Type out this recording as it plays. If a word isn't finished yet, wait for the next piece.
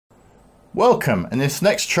Welcome. In this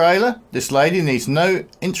next trailer, this lady needs no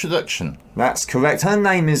introduction. That's correct. Her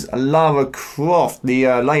name is Lara Croft. The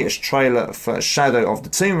latest trailer for Shadow of the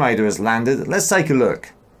Tomb Raider has landed. Let's take a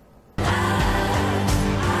look.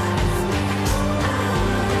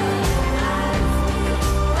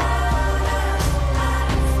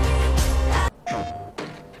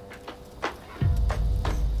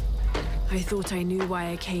 I thought I knew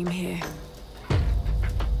why I came here.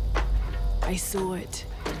 I saw it.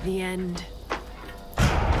 The end. It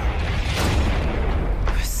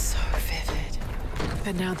was so vivid.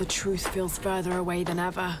 But now the truth feels further away than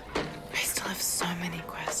ever. I still have so many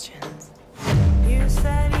questions. You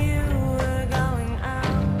said you were going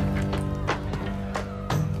out.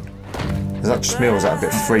 Does that just mean, was that a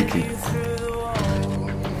bit freaky?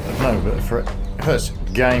 No, but for first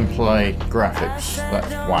gameplay graphics,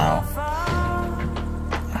 that's wow.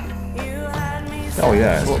 Oh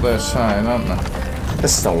yeah. That's what they're saying, aren't they? They're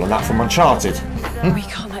stolen that from Uncharted. We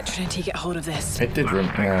can't let Trinity get hold of this. It did run.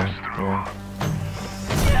 Yeah.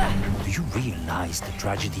 Do you realize the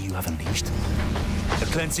tragedy you have unleashed? The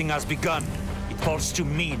cleansing has begun. It falls to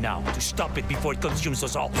me now to stop it before it consumes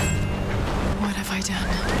us all. What have I done?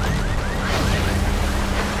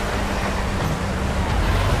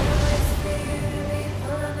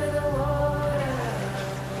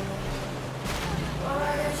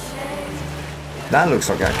 That looks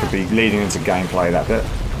like that could be leading into gameplay, that bit.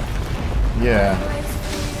 Yeah.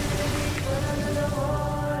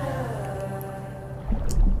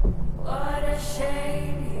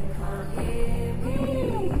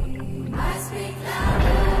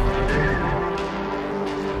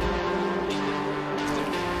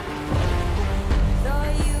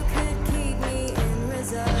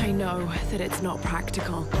 I know that it's not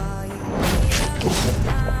practical.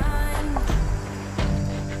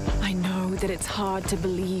 That it's hard to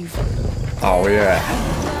believe. Oh yeah.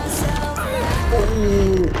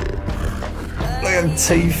 Ooh. Look at them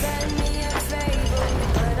teeth.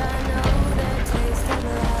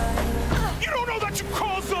 You don't know that you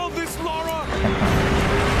caused all this, Lara!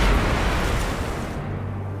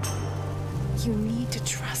 You need to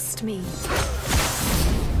trust me.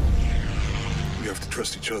 We have to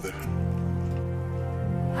trust each other.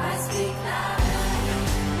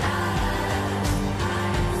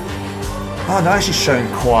 Oh, they're actually showing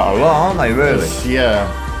quite a lot, aren't they, really? Yeah.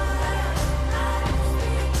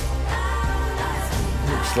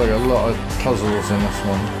 Looks like a lot of puzzles in this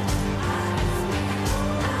one.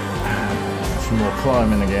 Some more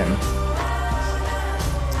climbing again.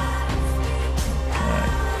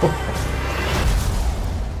 Okay.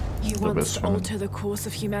 You want to alter the course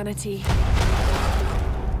of humanity.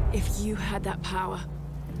 If you had that power,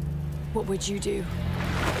 what would you do?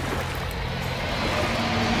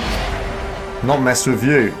 Not mess with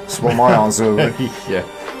you. That's what my answer would be. Yeah.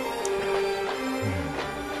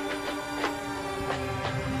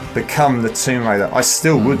 Become the Tomb Raider. I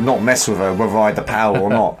still would not mess with her, whether I had the power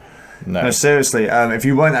or not. No. No, seriously. If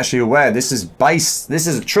you weren't actually aware, this is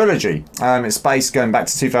a trilogy. It's based going back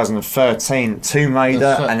to 2013, Tomb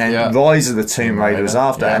Raider, and then Rise of the Tomb Raider is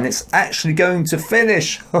after, and it's actually going to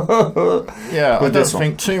finish. Yeah, I don't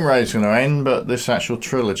think Tomb Raider's going to end, but this actual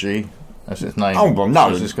trilogy. That's its name. Oh well,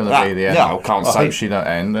 no, this is going to be the end. No, I can't say. I hope she don't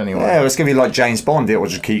end anyway. Yeah, it's going to be like James Bond. It will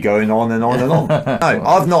just keep going on and on and on. No,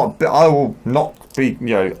 I've not. I will not be.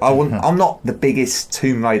 You know, I'm not the biggest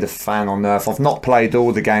Tomb Raider fan on earth. I've not played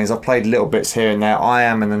all the games. I've played little bits here and there. I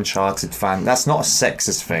am an Uncharted fan. That's not a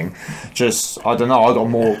sexist thing. Just I don't know. I got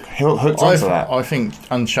more hooked onto that. I think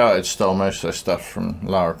Uncharted stole most of their stuff from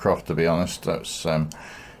Lara Croft. To be honest, that's.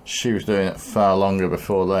 She was doing it far longer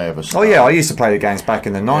before they ever started. Oh yeah, I used to play the games back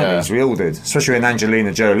in the 90s. Yeah. We all did. Especially when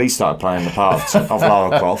Angelina Jolie started playing the part of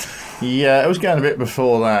Lara Croft. Yeah, it was going a bit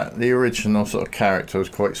before that. The original sort of character was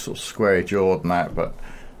quite sort of square-jawed and that, but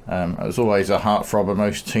it was always a heartthrob of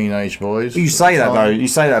most teenage boys. You say that though. You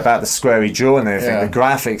say that about the squarey jaw and everything. Yeah. The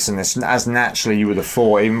graphics in this, as naturally you would have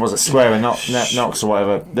thought, even was it Square Enix or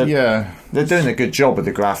whatever. They're doing a good job with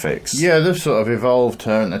the graphics. Yeah, they've sort of evolved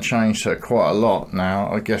her and they've changed her quite a lot now.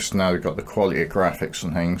 I guess now they've got the quality of graphics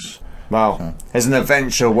and things. Well, it's an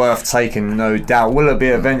adventure worth taking, no doubt. Will it be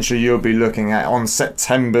an adventure you'll be looking at on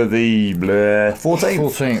September the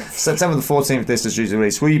 14th? September the 14th, this is due to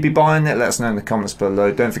release. Will you be buying it? Let us know in the comments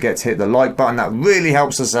below. Don't forget to hit the like button. That really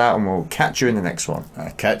helps us out, and we'll catch you in the next one.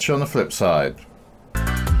 Catch you on the flip side.